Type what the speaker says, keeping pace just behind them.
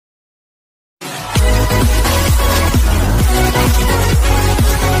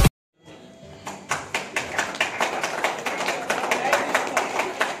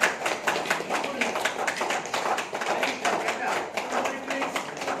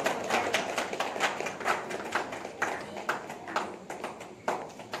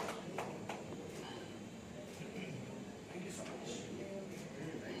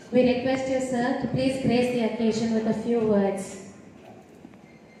We request you, sir, to please grace the occasion with a few words.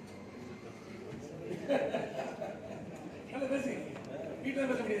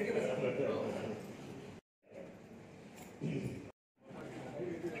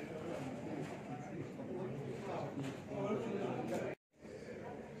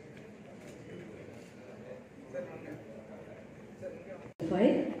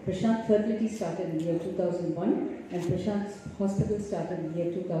 Prashanth Fertility started in the year 2001 and Prashanth Hospital started in the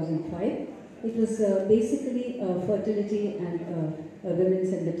year 2005. It was basically a fertility and a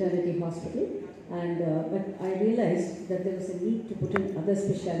women's and maternity hospital, and but I realized that there was a need to put in other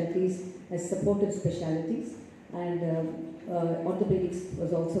specialities as supportive specialities, and orthopedics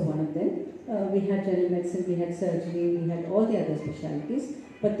was also one of them. We had general medicine, we had surgery, we had all the other specialities,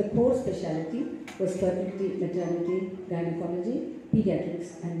 but the core specialty was fertility, maternity, gynecology,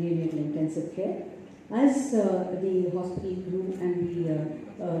 pediatrics and neonatal intensive care. As the hospital grew and we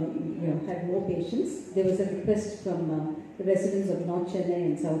had more patients, there was a request from the residents of North Chennai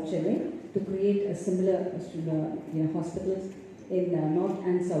and South Chennai to create a similar hospitals in North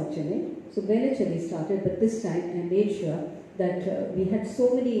and South Chennai. So Velachery started, but this time I made sure that we had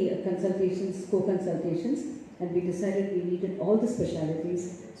so many consultations, co-consultations, and we decided we needed all the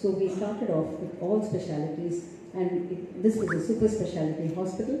specialities. So we started off with all specialities, and this was a super specialty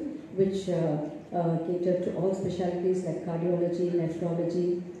hospital which catered to all specialities like cardiology,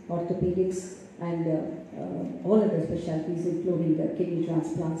 nephrology, orthopedics, and all other specialties including kidney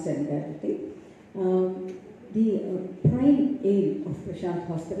transplants and everything. The prime aim of Prashanth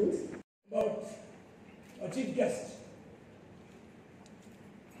Hospitals. About our chief guest,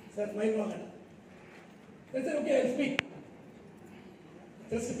 Sir Mayilvahanan. I said, okay, I'll speak.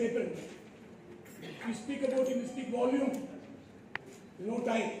 Just a paper. If you speak about him, you speak volume. There's no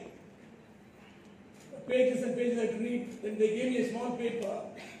time. Pages and pages I had to read. Then they gave me a small paper,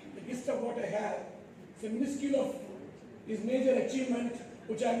 the gist of what I have. It's a minuscule of his major achievement,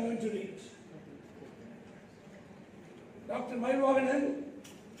 which I am going to read. Dr. Mayilvahanan,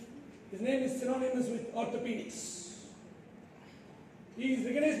 his name is synonymous with orthopedics. He is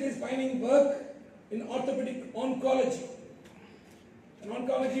recognized for his finding work in orthopedic oncology. And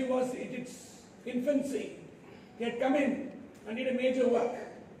oncology was in its infancy. He had come in and did a major work.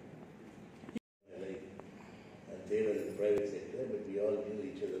 And they were in the private sector, but we all knew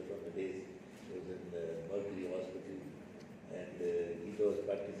each other from the days he was in Mercury Hospital. And Geetha was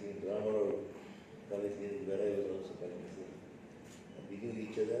practicing in Ramaro College, where I was also practicing. And we knew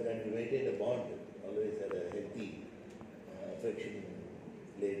each other and we maintained a bond, always had a healthy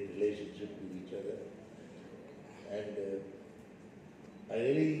affection-led relationship with each other. And I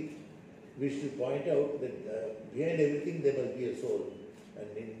really wish to point out that behind everything there must be a soul.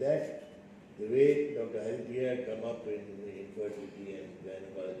 And in that, the way Dr. Haripriya had come up in infertility and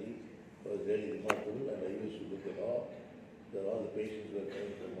gynecology was really remarkable, and I used to look at all the patients were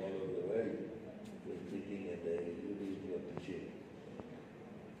coming from all over the world was treating, and I really used to appreciate it.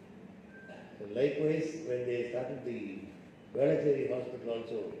 And likewise, when they started the Velachery Hospital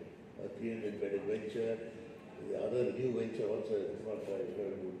also, a 300-bedded venture, the other new venture also, it's not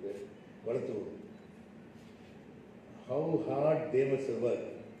how hard they must have worked.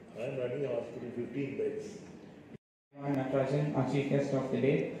 I am running a hospital 15 beds. Natarajan, our chief guest of the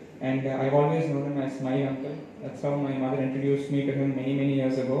day, and I've always known him as my uncle. That's how my mother introduced me to him many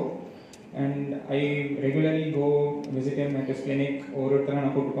years ago. And I regularly go visit him at his clinic. A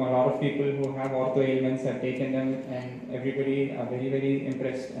lot of people who have ortho ailments have taken them, and everybody are very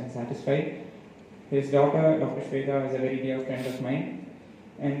impressed and satisfied. His daughter, Dr. Shweta, is a very dear friend of mine.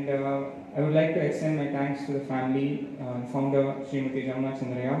 And I would like to extend my thanks to the family, founder Srimati Jamuna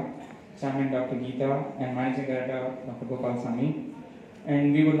Chandraya, chairman Dr. Geetha, and managing director Dr. Gopalasamy.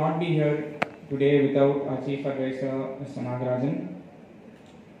 And we would not be here today without our chief advisor, Mr. Natarajan.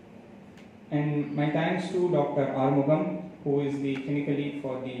 And my thanks to Dr. Armugam, who is the clinical lead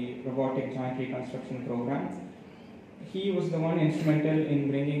for the Robotic Joint Reconstruction program. He was the one instrumental in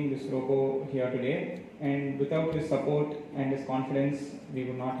bringing this robo here today, and without his support and his confidence, we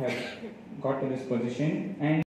would not have got to this position. And